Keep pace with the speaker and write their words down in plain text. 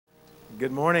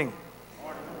Good morning.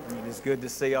 It is good to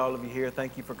see all of you here.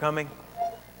 Thank you for coming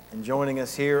and joining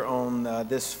us here on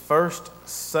this first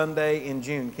Sunday in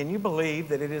June. Can you believe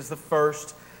that it is the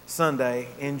first Sunday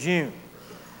in June?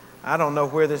 I don't know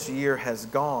where this year has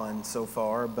gone so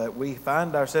far, but we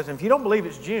find ourselves, and if you don't believe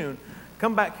it's June,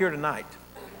 come back here tonight.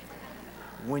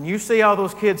 When you see all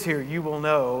those kids here, you will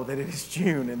know that it is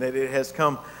June and that it has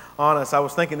come on us. I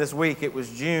was thinking this week it was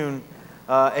June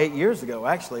 8 years ago,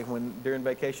 actually, during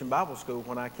Vacation Bible School,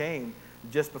 when I came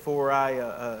just before I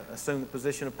assumed the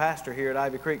position of pastor here at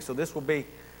Ivy Creek. So this will be,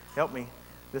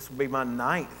 this will be my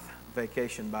 9th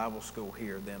Vacation Bible School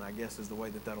here then, I guess is the way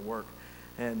that that'll work.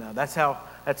 And that's how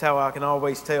I can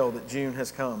always tell that June has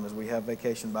come as we have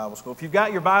Vacation Bible School. If you've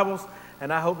got your Bibles,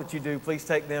 and I hope that you do, please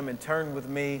take them and turn with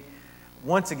me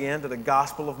once again to the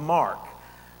Gospel of Mark.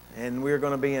 And we're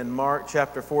going to be in Mark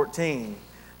chapter 14.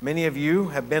 Many of you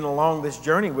have been along this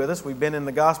journey with us. We've been in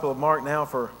the Gospel of Mark now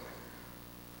for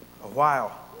a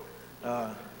while.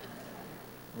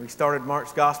 We started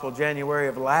Mark's Gospel January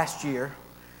of last year.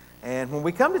 And when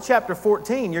we come to chapter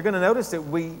 14, you're going to notice that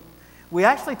we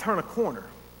actually turn a corner.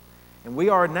 And we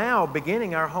are now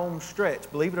beginning our home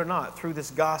stretch, believe it or not, through this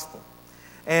Gospel.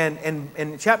 And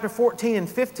in chapter 14 and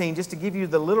 15, just to give you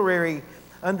the literary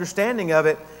understanding of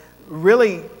it,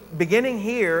 really beginning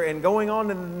here and going on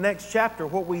to the next chapter,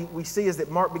 what we see is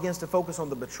that Mark begins to focus on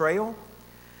the betrayal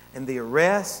and the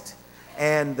arrest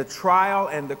and the trial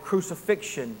and the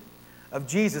crucifixion of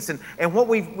Jesus. And what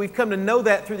we've come to know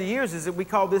that through the years is that we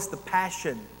call this the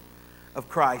Passion of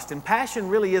Christ. And passion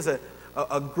really is a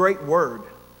great word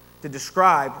to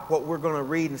describe what we're going to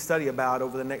read and study about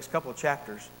over the next couple of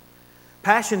chapters.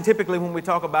 Passion, typically when we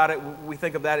talk about it, we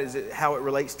think of that as how it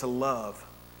relates to love.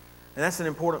 And that's an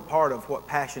important part of what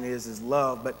passion is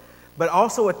love. But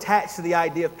also attached to the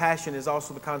idea of passion is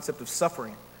also the concept of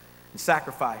suffering and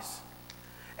sacrifice.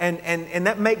 And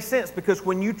that makes sense because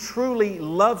when you truly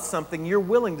love something, you're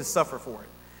willing to suffer for it.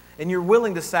 And you're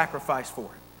willing to sacrifice for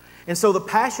it. And so the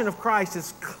passion of Christ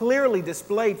is clearly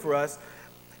displayed for us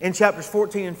in chapters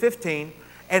 14 and 15.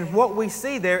 And what we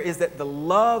see there is that the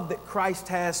love that Christ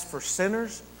has for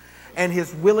sinners and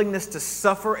His willingness to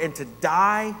suffer and to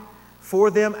die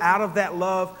for them out of that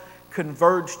love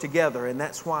converge together. And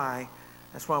that's why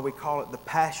we call it the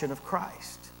Passion of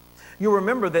Christ. You'll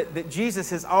remember that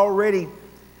Jesus has already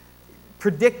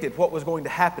predicted what was going to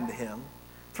happen to Him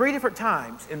 3 different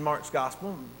times in Mark's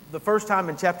Gospel. The first time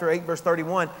in chapter 8, verse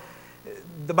 31,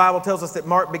 the Bible tells us that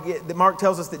Mark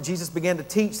tells us that Jesus began to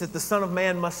teach that the Son of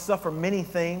Man must suffer many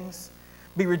things,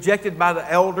 be rejected by the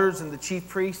elders and the chief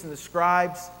priests and the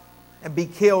scribes, and be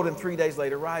killed, and 3 days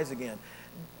later rise again.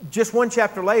 Just one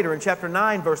chapter later, in chapter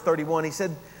 9, verse 31, he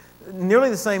said nearly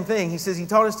the same thing. He says, He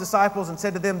taught His disciples and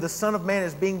said to them, the Son of Man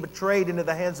is being betrayed into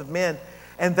the hands of men,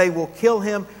 and they will kill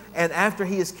Him, and after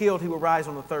He is killed, He will rise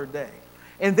on the third day.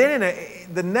 And then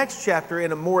in the next chapter,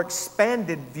 in a more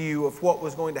expanded view of what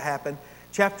was going to happen,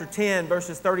 chapter 10,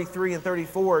 verses 33 and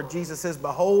 34, Jesus says,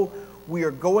 Behold, we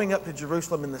are going up to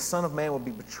Jerusalem, and the Son of Man will be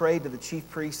betrayed to the chief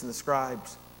priests and the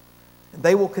scribes. And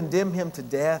they will condemn Him to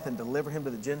death and deliver Him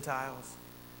to the Gentiles.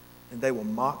 And they will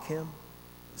mock Him,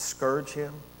 scourge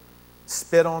Him,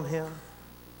 spit on Him,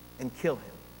 and kill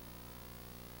Him.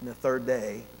 And the third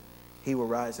day, He will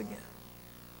rise again.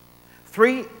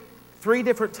 Three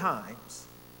different times,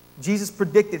 Jesus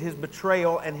predicted His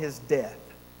betrayal and His death.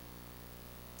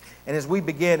 And as we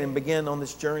begin on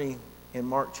this journey in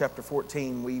Mark chapter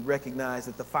 14, we recognize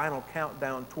that the final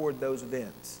countdown toward those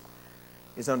events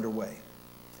is underway.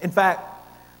 In fact,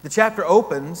 the chapter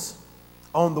opens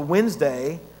on the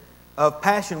Wednesday of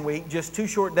Passion Week. Just 2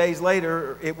 short days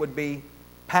later, it would be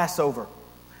Passover.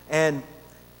 And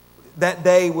that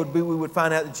day we would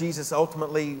find out that Jesus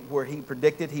ultimately, where He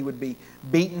predicted, He would be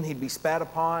beaten, He'd be spat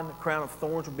upon, a crown of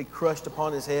thorns would be crushed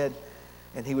upon His head,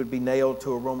 and He would be nailed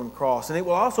to a Roman cross. And it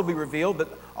will also be revealed that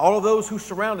all of those who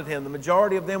surrounded Him, the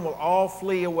majority of them will all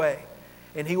flee away.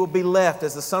 And He will be left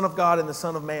as the Son of God and the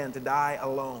Son of Man to die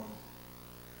alone.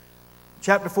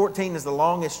 Chapter 14 is the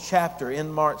longest chapter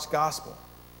in Mark's Gospel.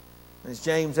 As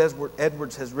James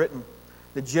Edwards has written,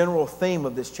 the general theme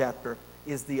of this chapter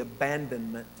is the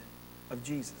abandonment of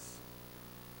Jesus.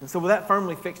 And so with that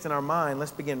firmly fixed in our mind,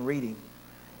 let's begin reading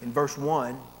in verse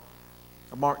 1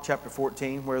 of Mark chapter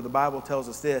 14, where the Bible tells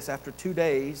us this: After 2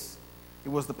 days, it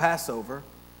was the Passover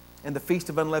and the Feast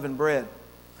of Unleavened Bread.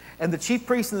 And the chief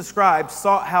priests and the scribes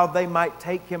sought how they might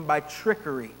take Him by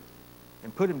trickery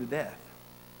and put Him to death.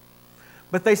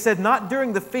 But they said, Not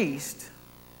during the feast,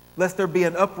 lest there be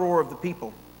an uproar of the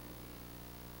people.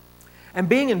 And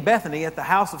being in Bethany at the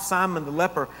house of Simon the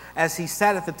leper, as he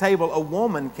sat at the table, a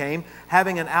woman came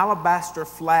having an alabaster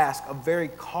flask of very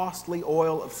costly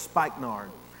oil of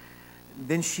spikenard.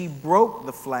 Then she broke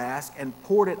the flask and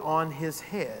poured it on his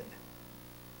head.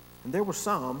 And there were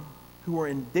some who were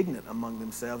indignant among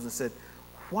themselves and said,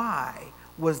 "Why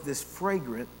was this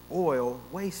fragrant oil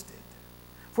wasted?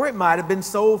 For it might have been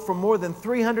sold for more than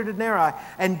 300 denarii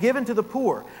and given to the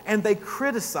poor." And they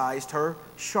criticized her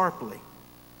sharply.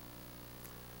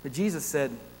 But Jesus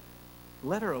said,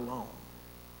 "Let her alone.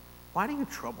 Why do you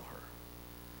trouble her?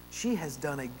 She has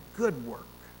done a good work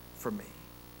for me.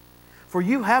 For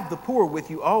you have the poor with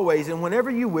you always, and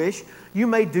whenever you wish, you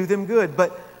may do them good.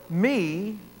 But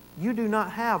me you do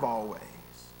not have always.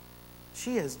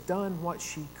 She has done what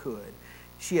she could.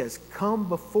 She has come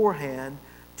beforehand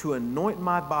to anoint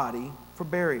my body for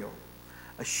burial.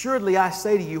 Assuredly, I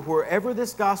say to you, wherever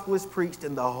this gospel is preached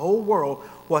in the whole world,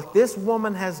 what this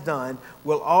woman has done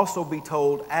will also be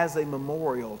told as a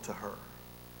memorial to her."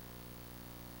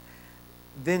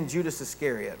 Then Judas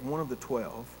Iscariot, one of the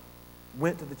 12,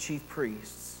 went to the chief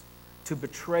priests to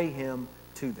betray him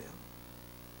to them.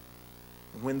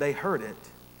 When they heard it,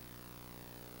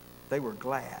 they were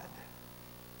glad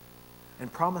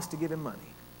and promised to give him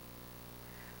money.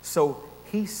 So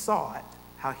he sought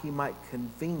how he might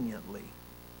conveniently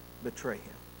betray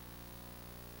him.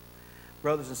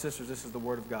 Brothers and sisters, this is the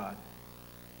word of God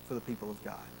for the people of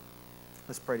God.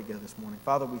 Let's pray together this morning.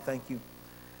 Father, we thank you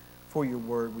for your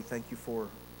word. We thank you for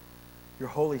your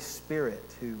Holy Spirit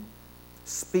who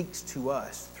speaks to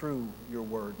us through your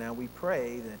word. Now we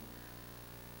pray that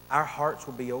our hearts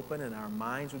will be open and our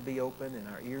minds would be open and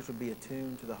our ears would be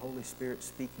attuned to the Holy Spirit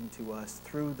speaking to us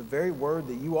through the very word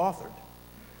that you authored.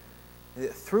 And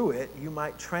that through it, you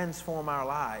might transform our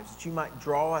lives, that you might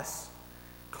draw us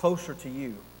closer to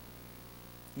you.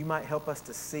 You might help us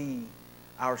to see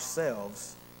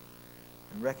ourselves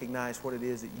and recognize what it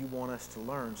is that you want us to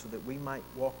learn so that we might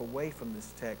walk away from this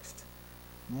text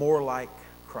more like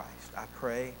Christ. I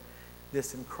pray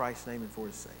this in Christ's name and for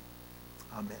his sake.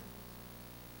 Amen.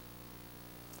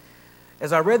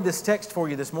 As I read this text for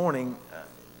you this morning,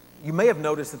 you may have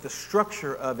noticed that the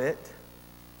structure of it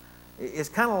is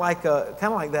kind of like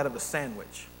that of a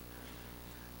sandwich.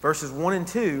 Verses 1 and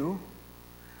 2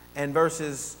 and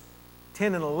verses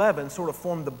 10 and 11 sort of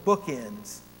form the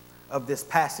bookends of this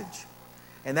passage.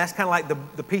 And that's kind of like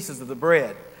the pieces of the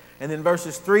bread. And then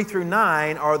verses 3 through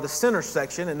 9 are the center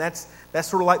section, and that's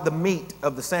sort of like the meat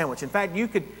of the sandwich. In fact, you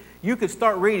could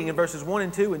start reading in verses 1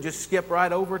 and 2 and just skip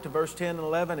right over to verse 10 and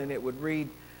 11, and it would read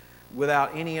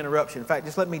without any interruption. In fact,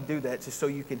 just let me do that just so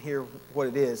you can hear what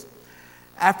it is.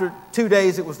 After 2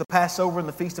 days, it was the Passover and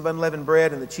the Feast of Unleavened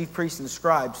Bread, and the chief priests and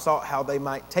scribes sought how they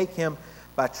might take him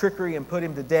by trickery and put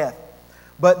him to death.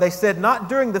 But they said, "Not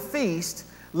during the feast,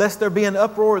 lest there be an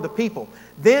uproar of the people."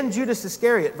 Then Judas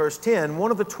Iscariot, verse 10,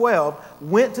 one of the 12,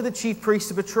 went to the chief priests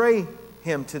to betray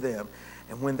him to them.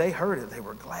 And when they heard it, they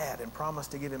were glad and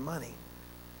promised to give him money.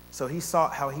 So he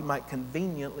sought how he might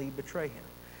conveniently betray him.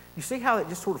 You see how it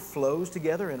just sort of flows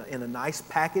together in a nice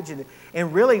package?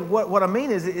 And really what I mean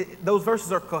is those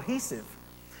verses are cohesive.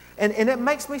 And it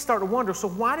makes me start to wonder, so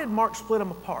why did Mark split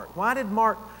them apart? Why did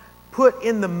Mark put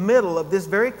in the middle of this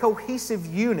very cohesive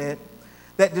unit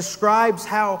that describes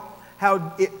how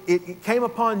it came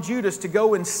upon Judas to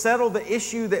go and settle the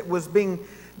issue that was being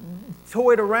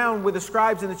toyed around with the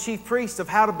scribes and the chief priests of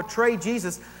how to betray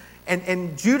Jesus,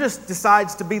 and Judas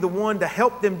decides to be the one to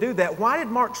help them do that? Why did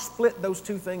Mark split those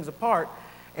two things apart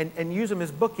and use them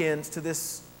as bookends to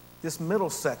this middle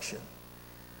section?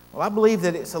 Well, I believe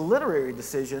that it's a literary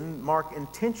decision Mark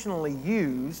intentionally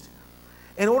used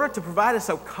in order to provide us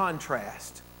a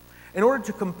contrast, in order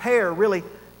to compare really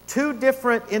two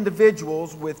different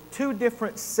individuals with two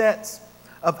different sets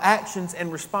of actions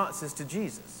and responses to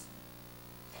Jesus.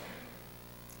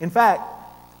 In fact,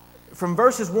 from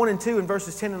verses 1 and 2 and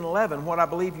verses 10 and 11, what I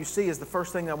believe you see is the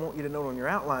first thing I want you to note on your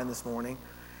outline this morning.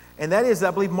 And that is,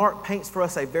 I believe Mark paints for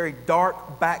us a very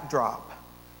dark backdrop.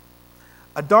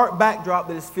 A dark backdrop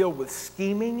that is filled with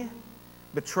scheming,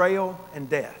 betrayal, and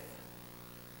death.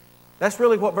 That's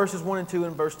really what verses 1 and 2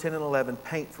 and verse 10 and 11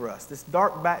 paint for us. This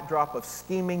dark backdrop of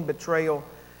scheming, betrayal,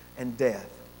 and death.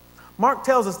 Mark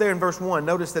tells us there in verse 1,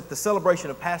 notice that the celebration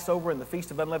of Passover and the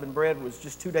Feast of Unleavened Bread was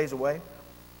just 2 days away.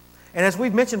 And as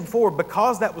we've mentioned before,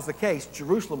 because that was the case,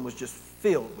 Jerusalem was just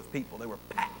filled with people. They were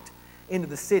packed into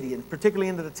the city, and particularly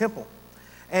into the temple.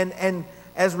 And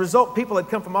as a result, people had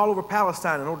come from all over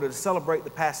Palestine in order to celebrate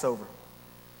the Passover.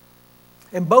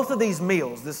 And both of these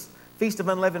meals, this Feast of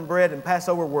Unleavened Bread and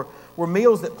Passover, were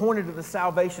meals that pointed to the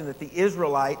salvation that the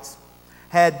Israelites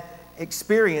had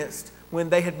experienced when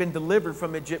they had been delivered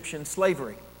from Egyptian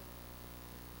slavery.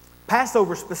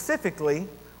 Passover specifically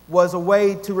was a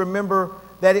way to remember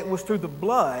that it was through the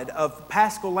blood of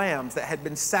paschal lambs that had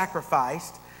been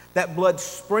sacrificed, that blood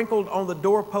sprinkled on the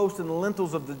doorposts and the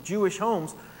lintels of the Jewish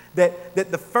homes, that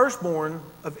the firstborn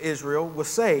of Israel was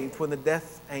saved when the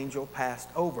death angel passed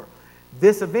over.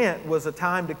 This event was a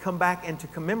time to come back and to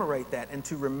commemorate that and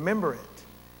to remember it.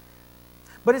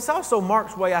 But it's also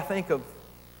Mark's way, I think, of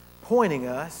pointing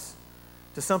us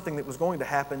to something that was going to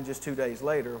happen just 2 days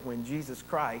later when Jesus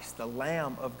Christ, the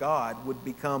Lamb of God, would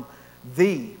become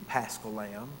the Paschal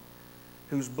Lamb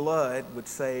whose blood would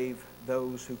save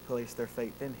those who place their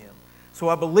faith in Him. So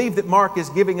I believe that Mark is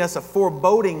giving us a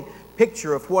foreboding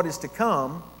picture of what is to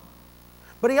come.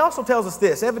 But he also tells us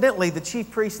this. Evidently, the chief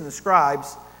priests and the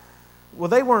scribes, well,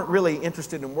 they weren't really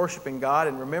interested in worshiping God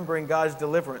and remembering God's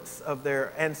deliverance of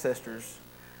their ancestors.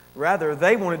 Rather,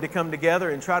 they wanted to come together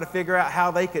and try to figure out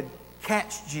how they could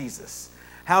catch Jesus,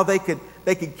 how they could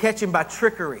catch Him by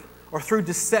trickery or through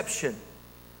deception.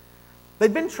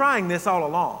 They'd been trying this all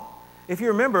along. If you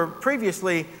remember,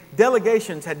 previously,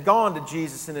 delegations had gone to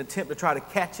Jesus in an attempt to try to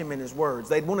catch Him in His words.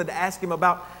 They'd wanted to ask Him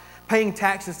about paying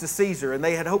taxes to Caesar, and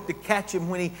they had hoped to catch Him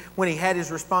when he had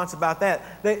His response about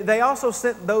that. They also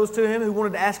sent those to Him who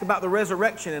wanted to ask about the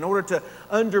resurrection in order to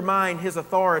undermine His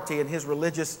authority and His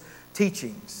religious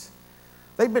teachings.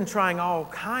 They'd been trying all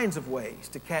kinds of ways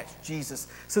to catch Jesus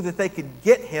so that they could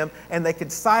get Him and they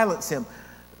could silence Him.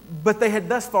 But they had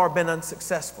thus far been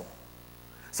unsuccessful.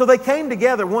 So they came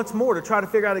together once more to try to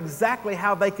figure out exactly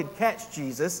how they could catch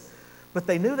Jesus. But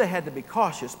they knew they had to be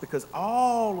cautious because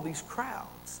all of these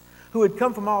crowds who had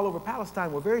come from all over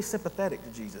Palestine were very sympathetic to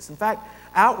Jesus. In fact,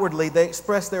 outwardly they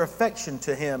expressed their affection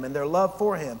to Him and their love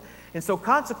for Him. And so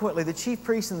consequently, the chief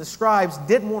priests and the scribes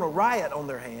didn't want a riot on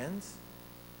their hands.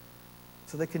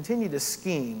 So they continued to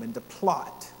scheme and to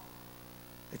plot.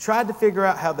 They tried to figure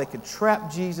out how they could trap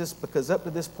Jesus because up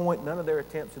to this point, none of their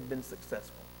attempts had been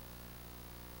successful.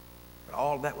 But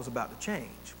all of that was about to change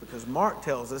because Mark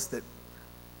tells us that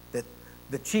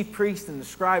the chief priests and the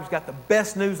scribes got the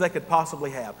best news they could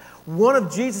possibly have. One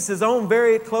of Jesus' own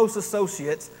very close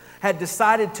associates had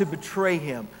decided to betray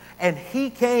Him. And he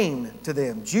came to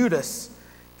them, Judas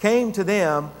came to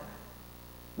them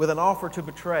with an offer to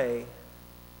betray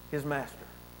his master.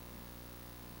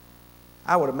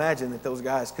 I would imagine that those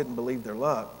guys couldn't believe their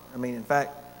luck. I mean, in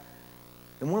fact,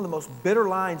 in one of the most bitter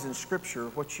lines in Scripture,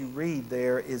 what you read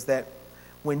there is that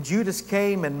when Judas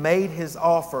came and made his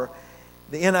offer,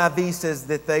 the NIV says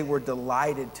that they were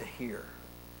delighted to hear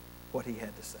what he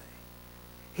had to say.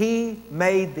 He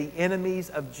made the enemies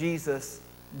of Jesus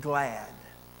glad.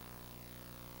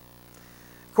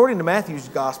 According to Matthew's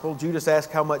gospel, Judas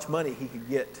asked how much money he could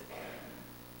get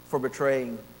for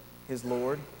betraying his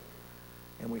Lord.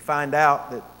 And we find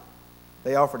out that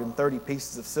they offered him 30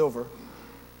 pieces of silver.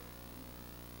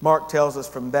 Mark tells us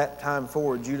from that time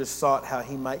forward, Judas sought how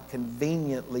he might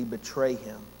conveniently betray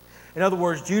him. In other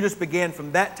words, Judas began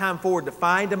from that time forward to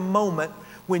find a moment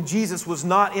when Jesus was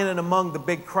not in and among the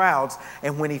big crowds.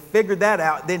 And when he figured that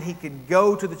out, then he could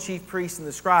go to the chief priests and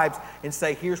the scribes and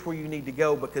say, here's where you need to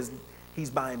go because he's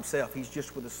by himself. He's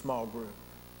just with a small group.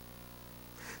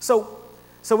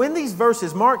 So in these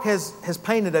verses, Mark has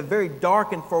painted a very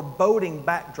dark and foreboding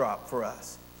backdrop for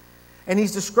us. And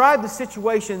he's described the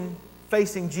situation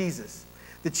facing Jesus.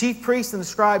 The chief priests and the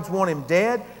scribes want him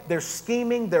dead. They're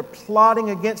scheming. They're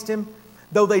plotting against him,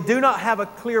 though they do not have a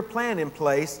clear plan in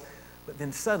place. But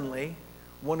then suddenly,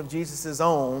 one of Jesus'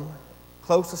 own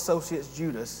close associates,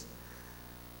 Judas,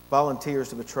 volunteers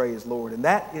to betray his Lord. And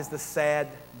that is the sad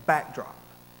backdrop.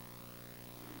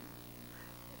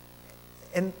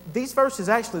 And these verses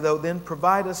actually, though, then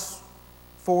provide us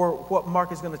for what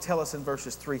Mark is going to tell us in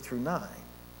verses 3 through 9.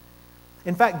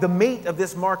 In fact, the meat of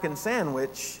this Markan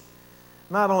sandwich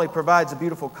not only provides a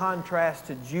beautiful contrast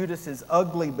to Judas's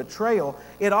ugly betrayal,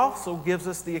 it also gives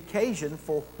us the occasion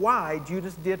for why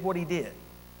Judas did what he did.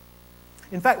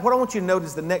 In fact, what I want you to note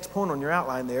is the next point on your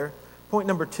outline there. Point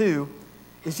number 2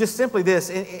 is just simply this.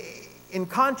 In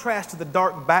contrast to the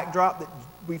dark backdrop that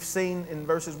we've seen in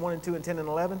verses 1 and 2 and 10 and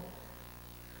 11,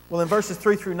 well, in verses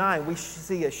 3 through 9, we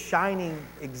see a shining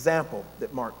example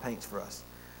that Mark paints for us.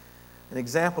 An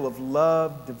example of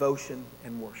love, devotion,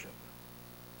 and worship.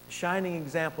 A shining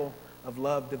example of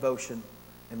love, devotion,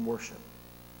 and worship.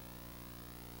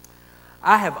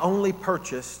 I have only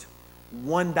purchased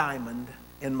one diamond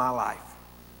in my life.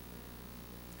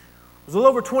 It was a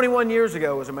little over 21 years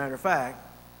ago, as a matter of fact.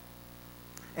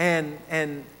 And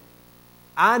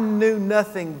I knew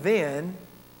nothing then,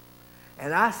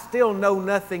 and I still know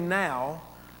nothing now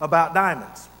about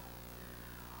diamonds.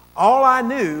 All I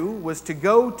knew was to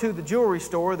go to the jewelry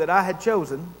store that I had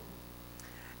chosen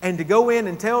and to go in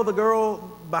and tell the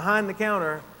girl behind the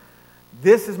counter,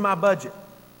 this is my budget.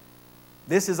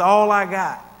 This is all I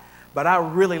got. But I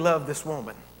really love this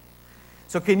woman.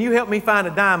 So can you help me find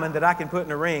a diamond that I can put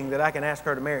in a ring that I can ask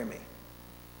her to marry me?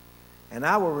 And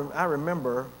I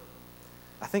remember,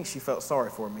 I think she felt sorry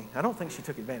for me. I don't think she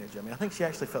took advantage of me. I think she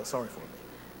actually felt sorry for me.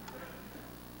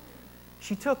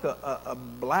 She took a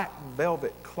black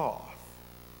velvet cloth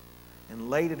and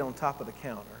laid it on top of the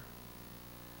counter.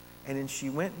 And then she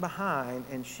went behind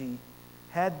and she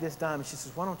had this diamond. She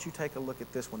says, why don't you take a look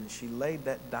at this one? And she laid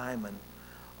that diamond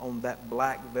on that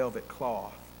black velvet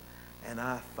cloth. And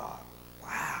I thought,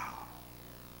 wow,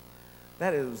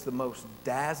 that is the most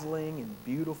dazzling and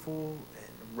beautiful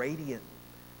and radiant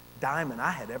diamond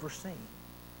I had ever seen.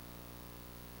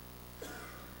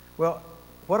 Well,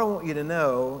 what I want you to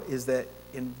know is that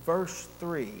in verse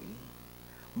 3,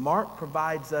 Mark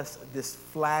provides us this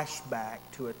flashback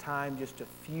to a time just a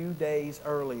few days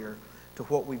earlier to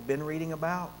what we've been reading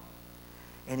about.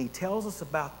 And he tells us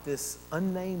about this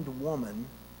unnamed woman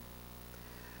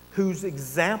whose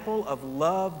example of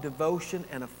love, devotion,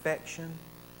 and affection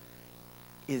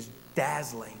is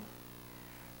dazzling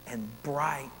and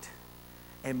bright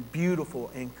and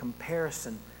beautiful in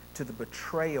comparison to the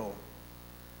betrayal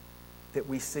that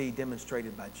we see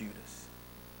demonstrated by Judas.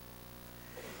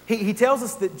 He tells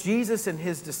us that Jesus and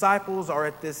his disciples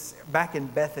are back in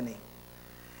Bethany.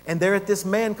 And they're at this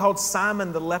man called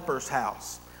Simon the leper's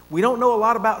house. We don't know a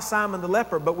lot about Simon the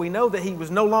leper, but we know that he was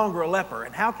no longer a leper.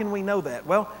 And how can we know that?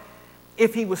 Well,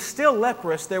 if he was still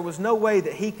leprous, there was no way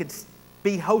that he could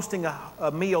be hosting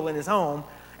a meal in his home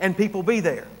and people be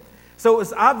there. So it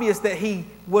was obvious that he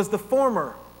was the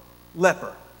former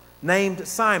leper named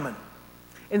Simon.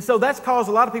 And so that's caused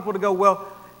a lot of people to go, well,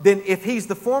 then if he's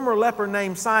the former leper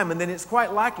named Simon, then it's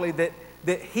quite likely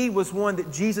that he was one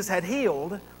that Jesus had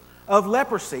healed of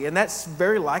leprosy. And that's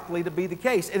very likely to be the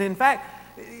case. And in fact,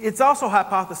 it's also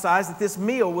hypothesized that this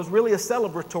meal was really a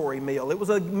celebratory meal. It was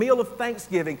a meal of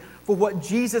thanksgiving for what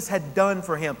Jesus had done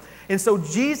for him. And so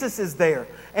Jesus is there.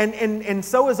 And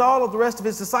so is all of the rest of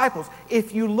his disciples.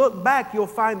 If you look back, you'll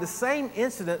find the same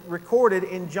incident recorded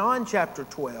in John chapter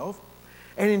 12.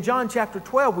 And in John chapter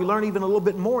 12, we learn even a little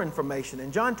bit more information.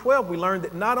 In John 12, we learn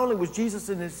that not only was Jesus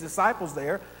and his disciples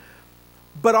there,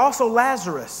 but also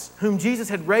Lazarus, whom Jesus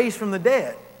had raised from the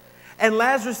dead. And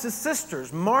Lazarus'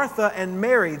 sisters, Martha and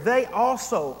Mary, they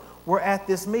also were at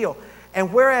this meal.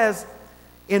 And whereas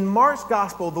in Mark's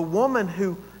gospel, the woman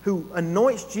who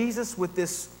anoints Jesus with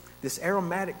this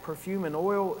aromatic perfume and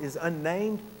oil is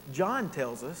unnamed, John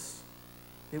tells us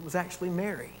it was actually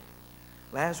Mary,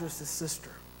 Lazarus' sister.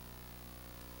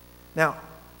 Now,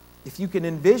 if you can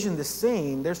envision this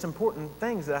scene, there's some important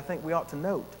things that I think we ought to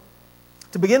note.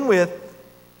 To begin with,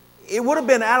 it would have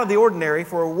been out of the ordinary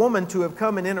for a woman to have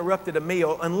come and interrupted a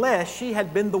meal unless she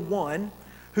had been the one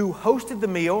who hosted the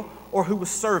meal or who was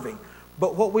serving.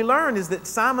 But what we learn is that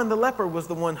Simon the leper was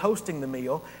the one hosting the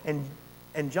meal,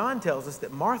 and John tells us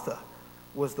that Martha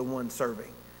was the one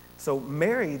serving. So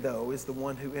Mary, though, is the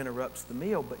one who interrupts the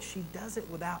meal, but she does it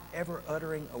without ever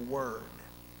uttering a word.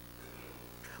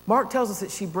 Mark tells us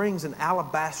that she brings an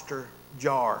alabaster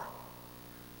jar.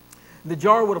 The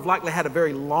jar would have likely had a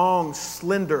very long,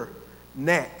 slender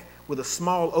neck with a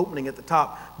small opening at the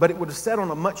top, but it would have sat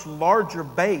on a much larger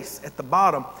base at the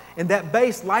bottom, and that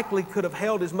base likely could have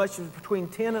held as much as between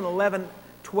 10 and 11,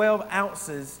 12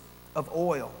 ounces of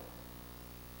oil.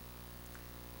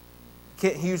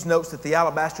 Kent Hughes notes that the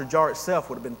alabaster jar itself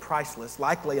would have been priceless,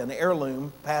 likely an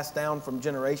heirloom passed down from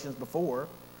generations before.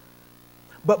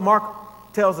 But Mark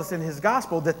tells us in his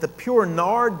gospel that the pure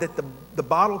nard that the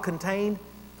bottle contained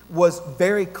was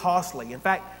very costly. In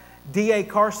fact, D.A.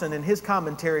 Carson in his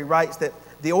commentary writes that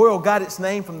the oil got its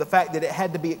name from the fact that it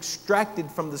had to be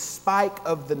extracted from the spike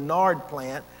of the nard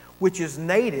plant, which is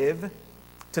native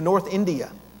to North India.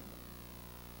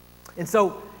 And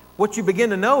so what you begin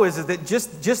to know is that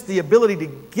just the ability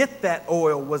to get that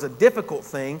oil was a difficult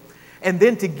thing. And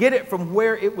then to get it from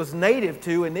where it was native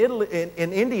to in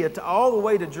India to all the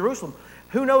way to Jerusalem.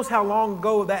 Who knows how long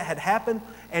ago that had happened,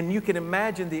 and you can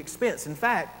imagine the expense. In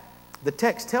fact, the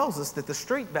text tells us that the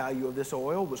street value of this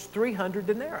oil was 300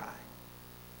 denarii.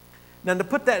 Now, to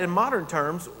put that in modern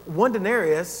terms, 1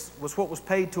 denarius was what was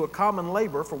paid to a common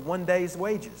laborer for 1 day's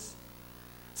wages.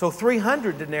 So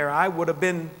 300 denarii would have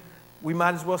been, we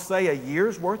might as well say, a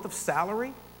year's worth of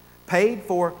salary paid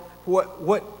for what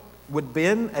would have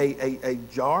been a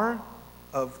jar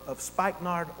of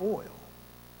spikenard oil.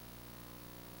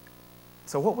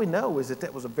 So what we know is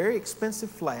that was a very expensive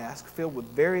flask filled with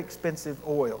very expensive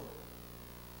oil.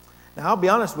 Now, I'll be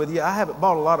honest with you, I haven't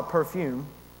bought a lot of perfume.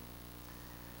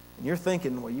 And you're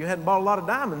thinking, well, you hadn't bought a lot of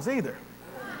diamonds either.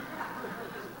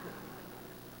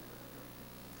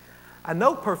 I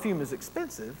know perfume is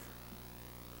expensive,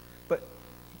 but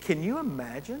can you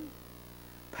imagine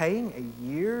paying a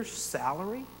year's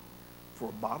salary for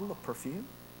a bottle of perfume?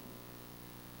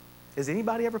 Has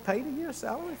anybody ever paid a year's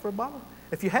salary for a bottle?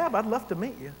 If you have, I'd love to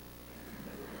meet you.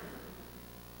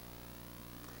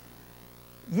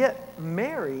 Yet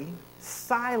Mary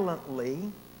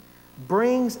silently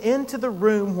brings into the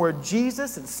room where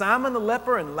Jesus and Simon the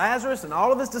leper and Lazarus and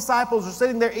all of his disciples are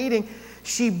sitting there eating.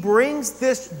 She brings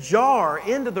this jar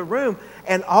into the room,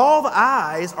 and all the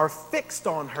eyes are fixed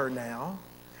on her now,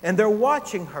 and they're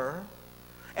watching her.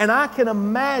 And I can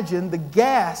imagine the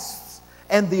gasps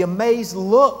and the amazed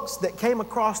looks that came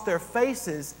across their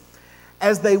faces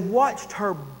as they watched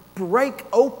her break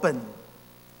open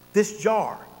this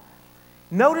jar.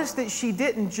 Notice that she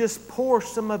didn't just pour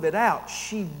some of it out.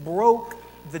 She broke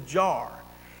the jar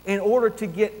in order to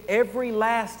get every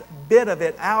last bit of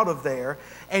it out of there.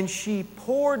 And she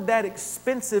poured that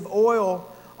expensive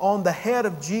oil on the head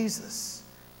of Jesus.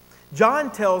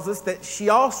 John tells us that she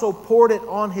also poured it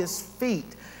on his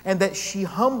feet, and that she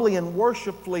humbly and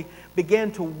worshipfully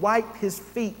began to wipe his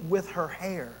feet with her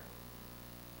hair.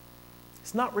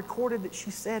 It's not recorded that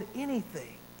she said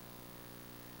anything.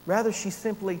 Rather, she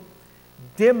simply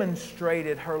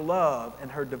demonstrated her love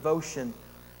and her devotion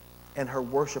and her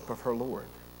worship of her Lord.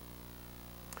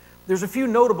 There's a few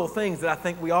notable things that I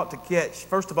think we ought to catch.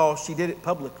 First of all, she did it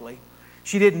publicly.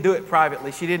 She didn't do it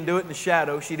privately. She didn't do it in the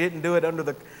shadow. She didn't do it under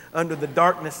the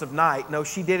darkness of night. No,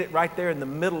 she did it right there in the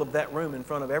middle of that room in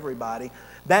front of everybody.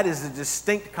 That is a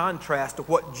distinct contrast to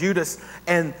what Judas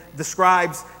and the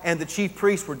scribes and the chief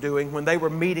priests were doing when they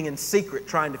were meeting in secret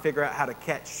trying to figure out how to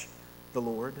catch the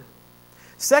Lord.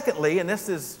 Secondly, and this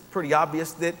is pretty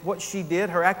obvious, that what she did,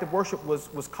 her act of worship,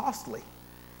 was costly.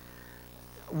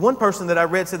 One person that I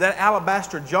read said that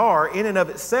alabaster jar in and of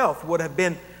itself would have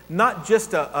been not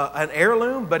just an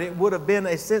heirloom, but it would have been,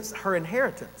 a sense, her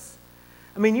inheritance.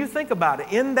 I mean, you think about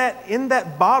it. In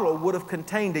that bottle would have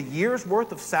contained a year's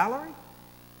worth of salary.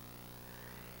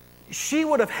 She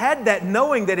would have had that,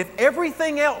 knowing that if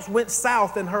everything else went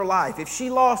south in her life, if she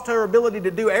lost her ability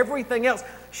to do everything else,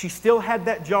 she still had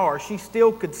that jar. She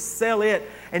still could sell it,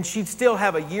 and she'd still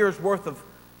have a year's worth of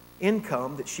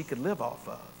income that she could live off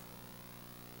of.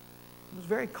 It was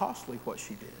very costly what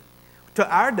she did. To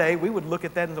our day, we would look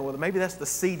at that and say, well, maybe that's the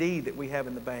CD that we have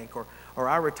in the bank, or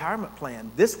our retirement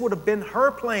plan. This would have been her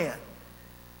plan.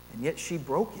 And yet she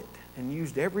broke it and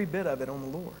used every bit of it on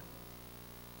the Lord.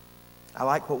 I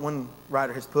like what one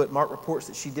writer has put. Mark reports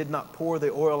that she did not pour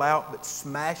the oil out, but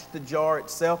smashed the jar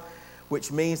itself,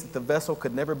 which means that the vessel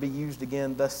could never be used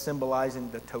again, thus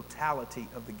symbolizing the totality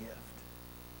of the gift.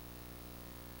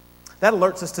 That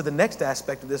alerts us to the next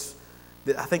aspect of this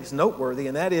that I think is noteworthy,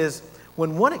 and that is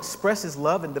when one expresses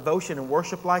love and devotion and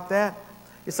worship like that,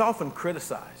 it's often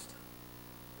criticized.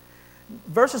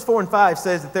 Verses 4 and 5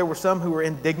 says that there were some who were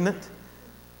indignant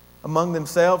among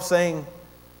themselves, saying,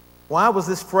 why was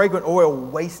this fragrant oil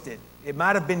wasted? It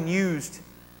might have been used.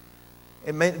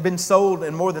 It may have been sold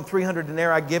and more than 300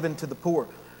 denarii given to the poor.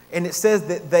 And it says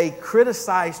that they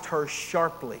criticized her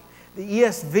sharply. The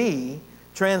ESV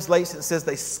translates it and says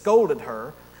they scolded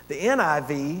her. The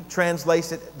NIV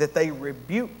translates it that they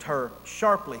rebuked her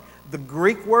sharply. The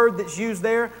Greek word that's used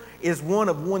there is one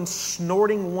of one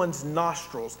snorting one's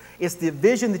nostrils. It's the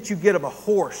vision that you get of a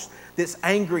horse that's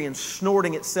angry and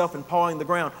snorting itself and pawing the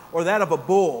ground, or that of a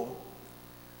bull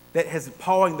that has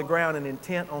pawing the ground and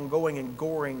intent on going and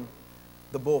goring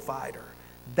the bullfighter.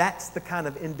 That's the kind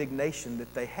of indignation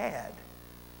that they had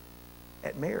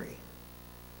at Mary.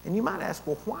 And you might ask,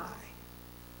 well, why?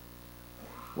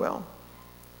 Well,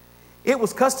 it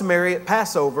was customary at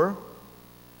Passover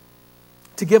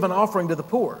to give an offering to the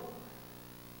poor.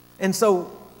 And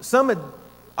so some had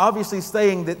obviously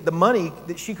saying that the money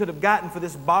that she could have gotten for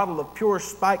this bottle of pure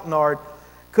spikenard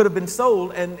could have been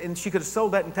sold, and she could have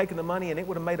sold that and taken the money, and it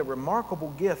would have made a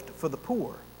remarkable gift for the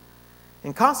poor.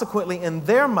 And consequently, in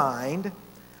their mind,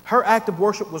 her act of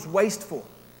worship was wasteful.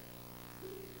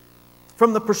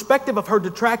 From the perspective of her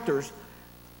detractors,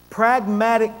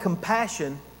 pragmatic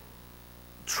compassion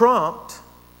trumped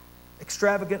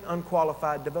extravagant,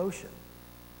 unqualified devotion.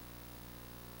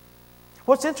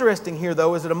 What's interesting here,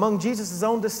 though, is that among Jesus'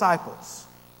 own disciples,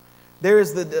 there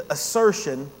is the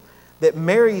assertion that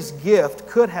Mary's gift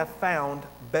could have found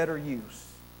better use.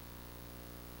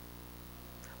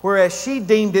 Whereas she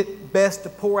deemed it best to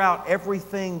pour out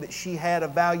everything that she had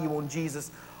of value on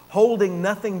Jesus, holding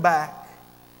nothing back,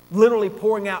 literally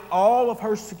pouring out all of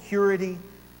her security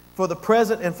for the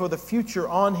present and for the future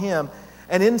on him,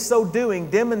 and in so doing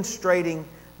demonstrating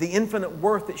the infinite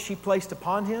worth that she placed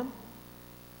upon him.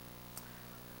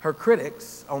 Her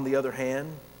critics, on the other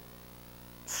hand,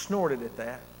 snorted at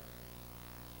that,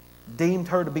 deemed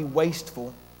her to be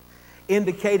wasteful,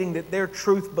 indicating that their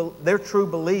true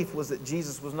belief was that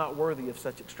Jesus was not worthy of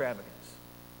such extravagance.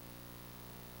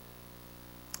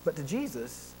 But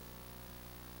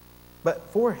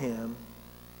for him,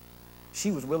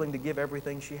 she was willing to give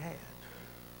everything she had.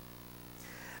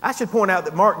 I should point out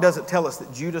that Mark doesn't tell us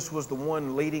that Judas was the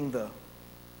one leading the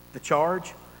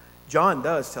charge. John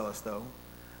does tell us, though,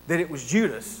 that it was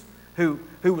Judas who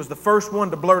was the first one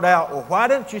to blurt out, well, why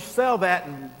didn't you sell that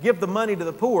and give the money to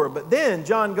the poor? But then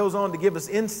John goes on to give us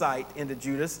insight into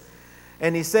Judas,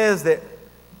 and he says that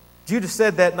Judas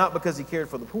said that not because he cared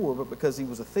for the poor, but because he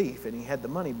was a thief and he had the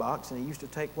money box and he used to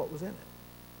take what was in it.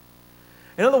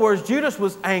 In other words, Judas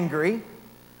was angry,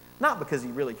 not because he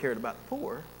really cared about the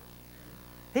poor.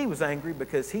 He was angry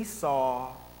because he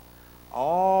saw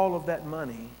all of that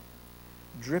money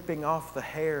dripping off the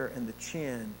hair and the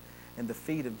chin and the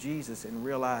feet of Jesus and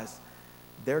realized,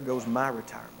 there goes my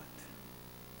retirement.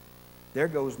 There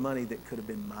goes money that could have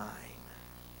been mine.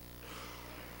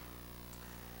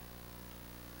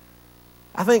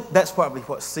 I think that's probably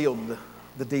what sealed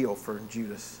the deal for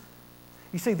Judas.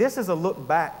 You see, this is a look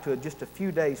back to just a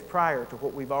few days prior to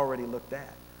what we've already looked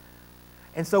at.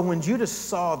 And so when Judas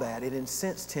saw that, it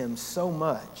incensed him so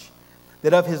much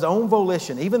that of his own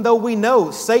volition, even though we know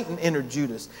Satan entered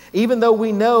Judas, even though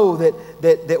we know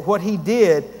that what he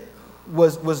did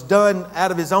was done out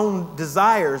of his own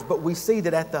desires, but we see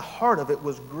that at the heart of it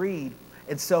was greed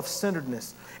and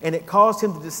self-centeredness. And it caused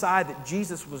him to decide that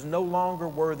Jesus was no longer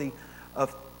worthy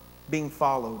of being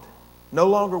followed, no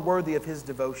longer worthy of his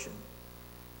devotion.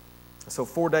 So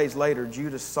 4 days later,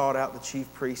 Judas sought out the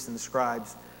chief priests and the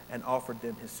scribes and offered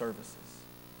them his services.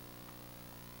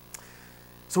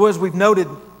 So as we've noted,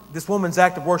 this woman's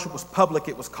act of worship was public,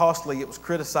 it was costly, it was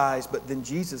criticized, but then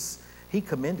Jesus, he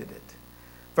commended it.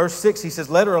 Verse 6, he says,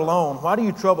 "Let her alone. Why do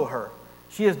you trouble her?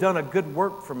 She has done a good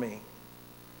work for me."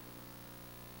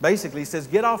 Basically, he says,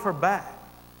 get off her back.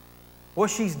 What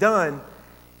she's done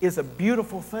is a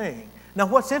beautiful thing. Now,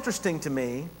 what's interesting to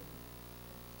me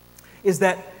is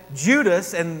that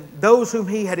Judas and those whom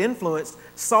he had influenced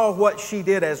saw what she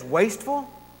did as wasteful.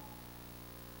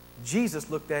 Jesus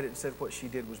looked at it and said what she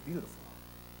did was beautiful.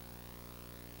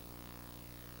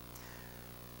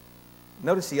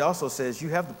 Notice he also says, "You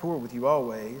have the poor with you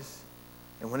always,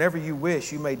 and whenever you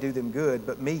wish, you may do them good,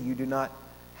 but me you do not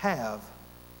have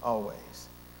always."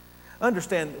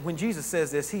 Understand, when Jesus says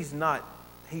this, he's not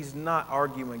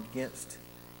arguing against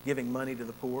giving money to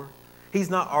the poor.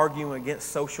 He's not arguing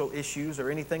against social issues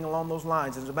or anything along those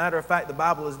lines. As a matter of fact, the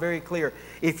Bible is very clear.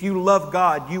 If you love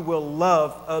God, you will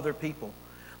love other people.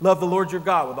 Love the Lord your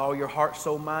God with all your heart,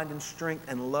 soul, mind, and strength,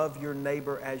 and love your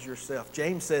neighbor as yourself.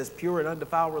 James says, pure and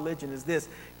undefiled religion is this,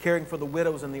 caring for the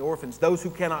widows and the orphans, those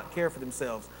who cannot care for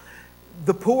themselves.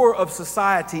 The poor of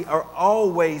society are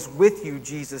always with you,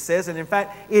 Jesus says, and in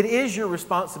fact, it is your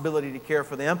responsibility to care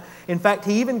for them. In fact,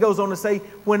 he even goes on to say,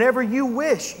 whenever you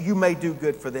wish, you may do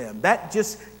good for them. That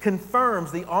just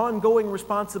confirms the ongoing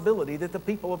responsibility that the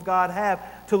people of God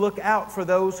have to look out for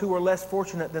those who are less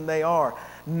fortunate than they are.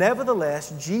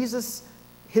 Nevertheless, Jesus,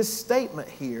 his statement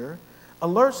here,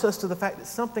 alerts us to the fact that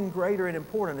something greater and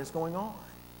important is going on.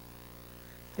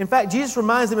 In fact, Jesus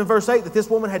reminds them in verse 8 that this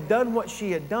woman had done what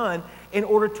she had done in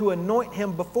order to anoint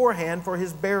him beforehand for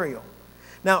his burial.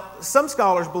 Now, some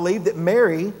scholars believe that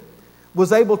Mary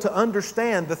was able to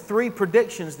understand the three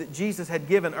predictions that Jesus had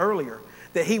given earlier,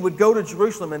 that he would go to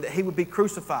Jerusalem and that he would be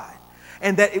crucified.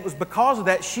 And that it was because of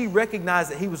that she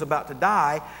recognized that he was about to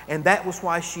die, and that was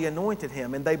why she anointed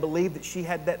him. And they believed that she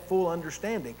had that full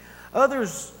understanding.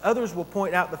 Others will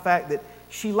point out the fact that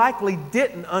she likely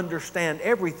didn't understand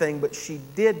everything, but she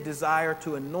did desire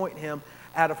to anoint him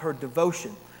out of her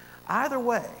devotion. Either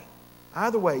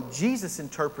way, Jesus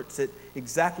interprets it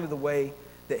exactly the way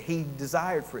that he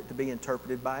desired for it to be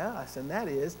interpreted by us, and that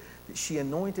is that she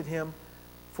anointed him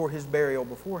for his burial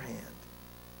beforehand.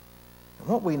 And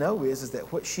what we know is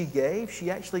that what she gave, she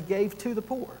actually gave to the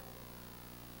poor.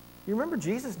 You remember,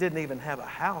 Jesus didn't even have a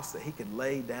house that he could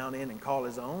lay down in and call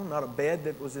his own, not a bed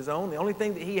that was his own. The only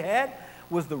thing that he had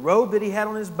was the robe that he had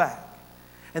on his back.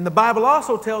 And the Bible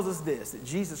also tells us this, that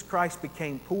Jesus Christ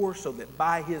became poor so that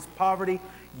by his poverty,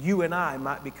 you and I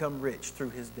might become rich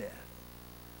through his death.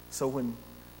 So when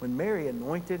Mary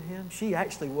anointed him, she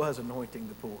actually was anointing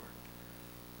the poor.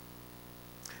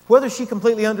 Whether she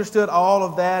completely understood all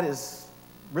of that is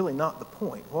really not the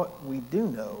point. What we do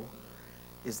know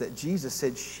is that Jesus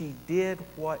said she did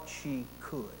what she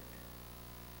could.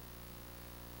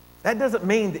 That doesn't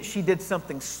mean that she did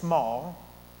something small.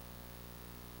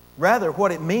 Rather,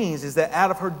 what it means is that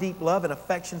out of her deep love and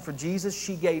affection for Jesus,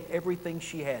 she gave everything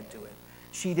she had to Him.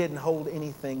 She didn't hold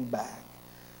anything back.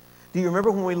 Do you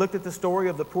remember when we looked at the story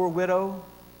of the poor widow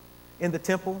in the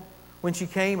temple? When she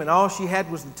came and all she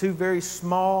had was the two very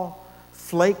small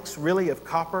flakes, really, of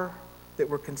copper that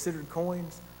were considered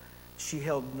coins. She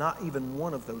held not even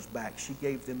one of those back. She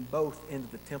gave them both into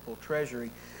the temple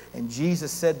treasury. And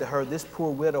Jesus said to her, this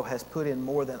poor widow has put in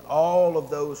more than all of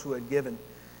those who had given.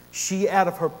 She, out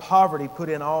of her poverty, put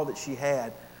in all that she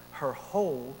had, her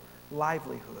whole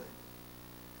livelihood.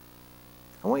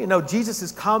 I want you to know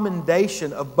Jesus'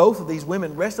 commendation of both of these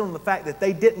women rested on the fact that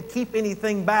they didn't keep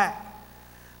anything back.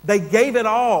 They gave it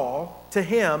all to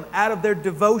Him out of their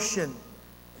devotion,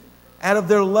 out of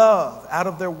their love, out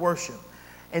of their worship.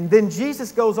 And then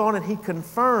Jesus goes on and He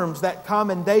confirms that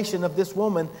commendation of this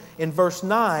woman in verse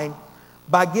 9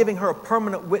 by giving her a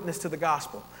permanent witness to the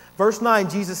gospel. Verse 9,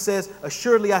 Jesus says,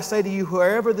 assuredly I say to you,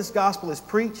 wherever this gospel is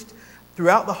preached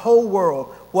throughout the whole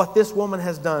world, what this woman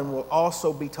has done will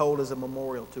also be told as a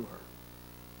memorial to her.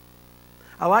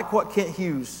 I like what Kent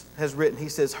Hughes has written. He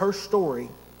says, her story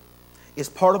is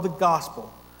part of the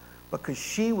gospel because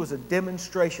she was a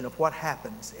demonstration of what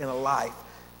happens in a life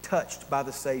touched by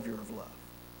the Savior of love.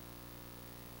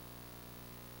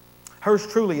 Hers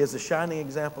truly is a shining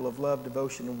example of love,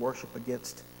 devotion, and worship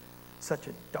against such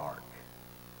a dark,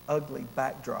 ugly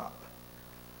backdrop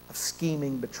of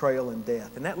scheming, betrayal, and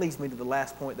death. And that leads me to the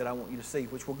last point that I want you to see,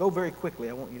 which will go very quickly,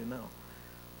 I want you to know.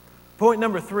 Point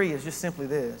number 3 is just simply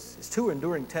this. It's 2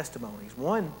 enduring testimonies.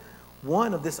 One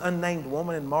of this unnamed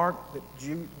woman in Mark that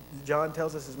John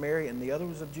tells us is Mary, and the other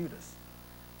was of Judas.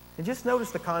 And just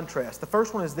notice the contrast. The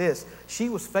first one is this. She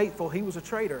was faithful, he was a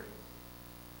traitor.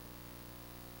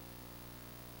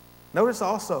 Notice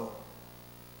also,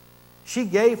 she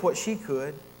gave what she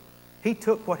could. He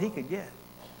took what he could get.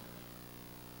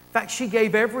 In fact, she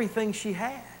gave everything she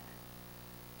had.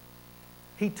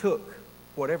 He took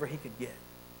whatever he could get.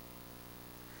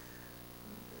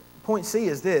 Point C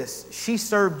is this. She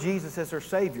served Jesus as her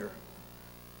Savior.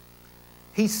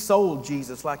 He sold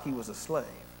Jesus like he was a slave.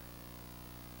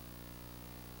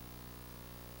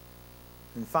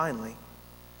 And finally,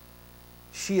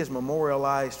 she is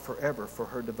memorialized forever for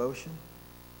her devotion.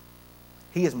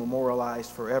 He is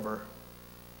memorialized forever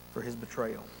for his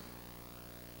betrayal.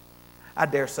 I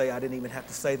dare say I didn't even have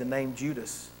to say the name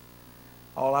Judas.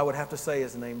 All I would have to say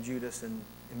is the name Judas, and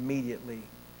immediately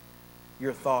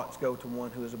your thoughts go to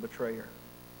one who is a betrayer.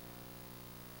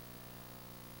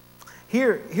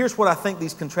 Here's what I think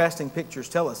these contrasting pictures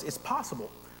tell us. It's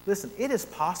possible. Listen, it is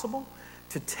possible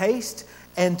to taste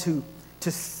and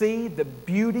to see the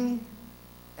beauty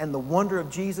and the wonder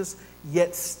of Jesus,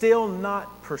 yet still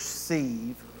not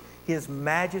perceive His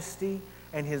majesty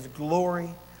and His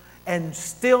glory, and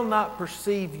still not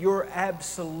perceive your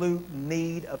absolute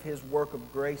need of His work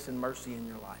of grace and mercy in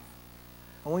your life.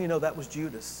 I want you to know that was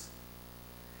Judas.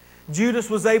 Judas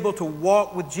was able to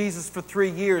walk with Jesus for 3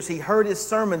 years. He heard His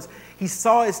sermons. He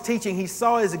saw His teaching. He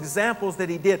saw His examples that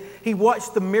He did. He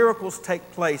watched the miracles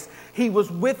take place. He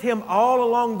was with Him all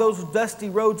along those dusty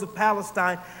roads of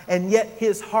Palestine, and yet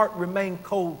his heart remained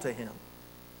cold to Him.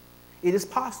 It is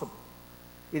possible.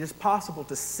 It is possible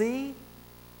to see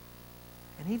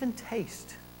and even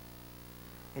taste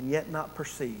and yet not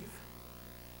perceive.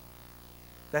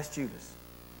 That's Judas.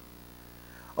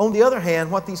 On the other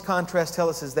hand, what these contrasts tell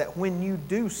us is that when you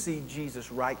do see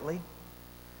Jesus rightly,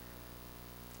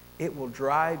 it will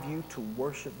drive you to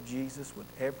worship Jesus with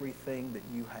everything that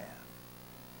you have.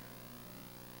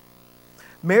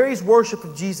 Mary's worship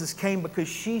of Jesus came because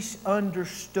she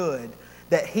understood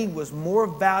that He was more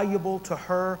valuable to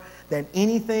her than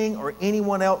anything or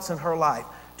anyone else in her life.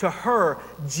 To her,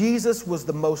 Jesus was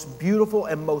the most beautiful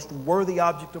and most worthy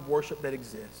object of worship that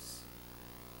exists.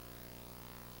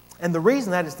 And the reason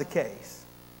that is the case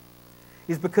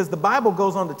is because the Bible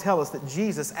goes on to tell us that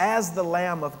Jesus, as the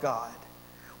Lamb of God,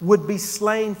 would be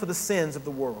slain for the sins of the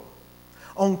world.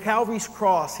 On Calvary's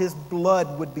cross, His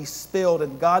blood would be spilled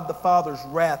and God the Father's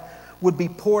wrath would be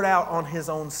poured out on His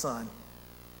own Son.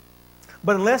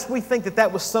 But unless we think that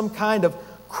that was some kind of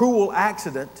cruel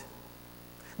accident,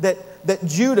 that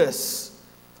Judas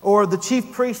or the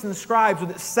chief priests and scribes, or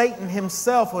that Satan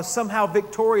himself was somehow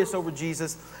victorious over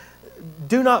Jesus,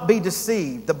 do not be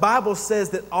deceived. The Bible says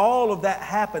that all of that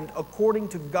happened according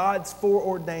to God's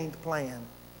foreordained plan.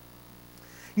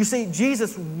 You see,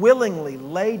 Jesus willingly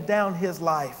laid down His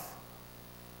life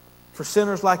for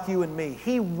sinners like you and me.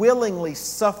 He willingly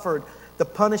suffered the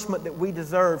punishment that we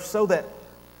deserve so that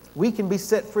we can be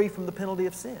set free from the penalty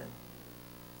of sin.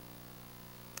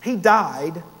 He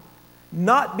died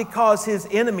not because his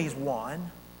enemies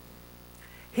won.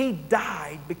 He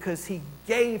died because he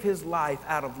gave his life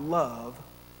out of love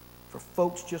for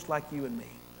folks just like you and me.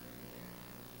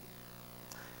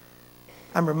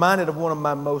 I'm reminded of one of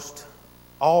my most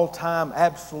all-time,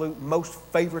 absolute, most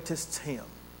favoritist hymn.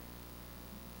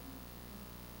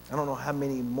 I don't know how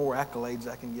many more accolades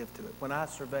I can give to it. When I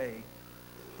survey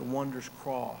the wondrous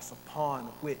cross upon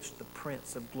which the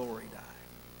Prince of Glory died.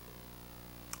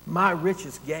 My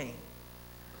richest gain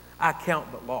I count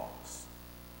but loss,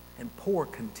 and pour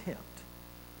contempt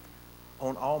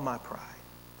on all my pride.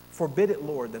 Forbid it,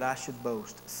 Lord, that I should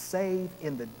boast, save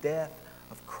in the death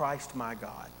of Christ my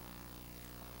God.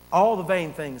 All the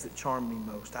vain things that charm me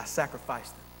most, I sacrifice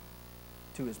them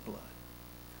to his blood.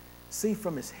 See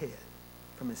from his head,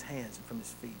 from his hands, and from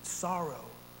his feet, sorrow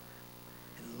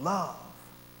and love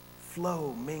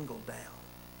flow mingled down.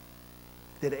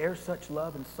 Did e'er such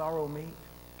love and sorrow meet,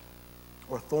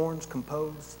 or thorns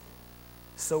compose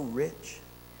so rich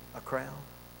a crown?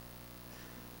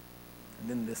 And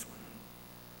then this one.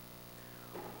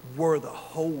 Were the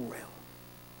whole realm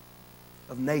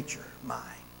of nature mine,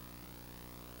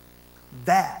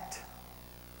 that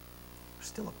was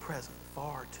still a present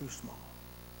far too small.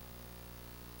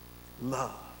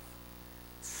 Love,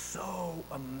 so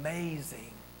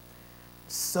amazing,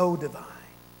 so divine,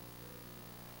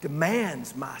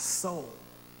 demands my soul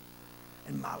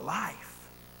and my life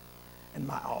and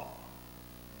my all.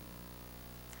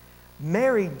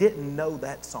 Mary didn't know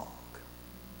that song.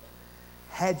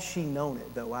 Had she known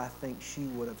it, though, I think she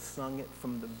would have sung it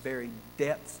from the very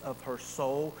depths of her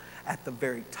soul at the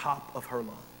very top of her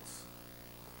lungs.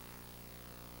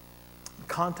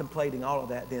 Contemplating all of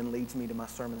that then leads me to my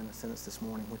sermon in a sentence this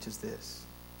morning, which is this.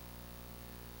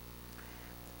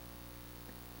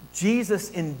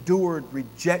 Jesus endured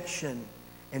rejection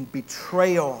and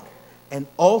betrayal and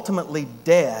ultimately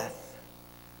death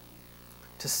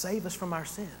to save us from our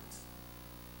sins.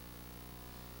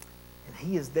 And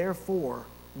he is therefore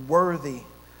worthy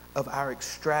of our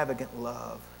extravagant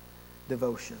love,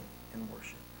 devotion, and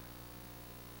worship.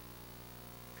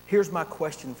 Here's my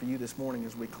question for you this morning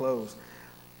as we close.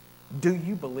 Do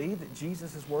you believe that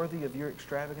Jesus is worthy of your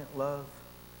extravagant love,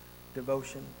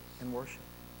 devotion, and worship?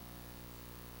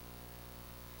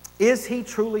 Is he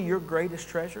truly your greatest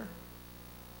treasure?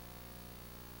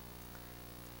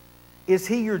 Is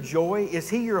he your joy? Is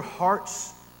he your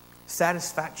heart's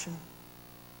satisfaction?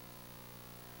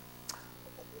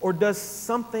 Or does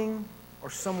something or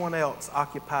someone else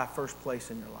occupy first place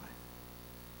in your life?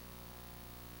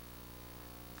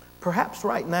 Perhaps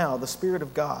right now the Spirit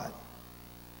of God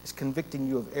is convicting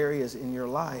you of areas in your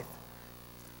life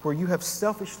where you have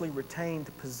selfishly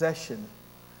retained possession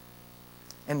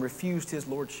and refused his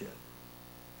lordship.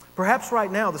 Perhaps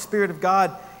right now the Spirit of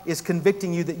God is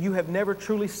convicting you that you have never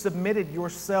truly submitted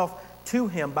yourself to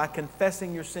him by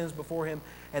confessing your sins before him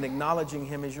and acknowledging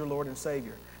him as your Lord and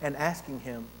Savior and asking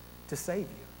him to save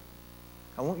you.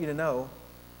 I want you to know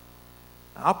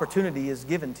an opportunity is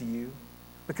given to you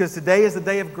because today is the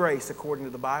day of grace according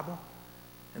to the Bible.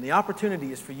 And the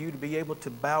opportunity is for you to be able to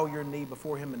bow your knee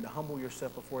before him and to humble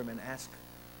yourself before him and ask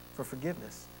for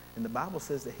forgiveness. And the Bible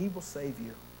says that he will save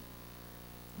you.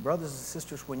 Brothers and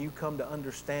sisters, when you come to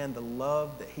understand the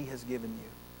love that he has given you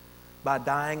by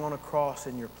dying on a cross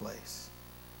in your place,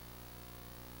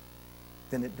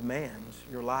 then it demands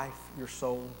your life, your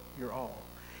soul, your all.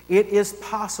 It is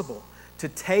possible to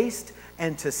taste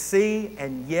and to see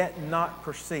and yet not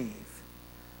perceive.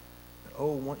 But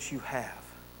oh, once you have,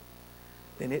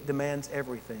 then it demands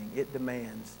everything. It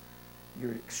demands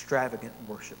your extravagant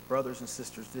worship. Brothers and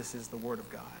sisters, this is the Word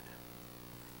of God,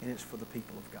 and it's for the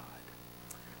people of God.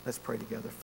 Let's pray together.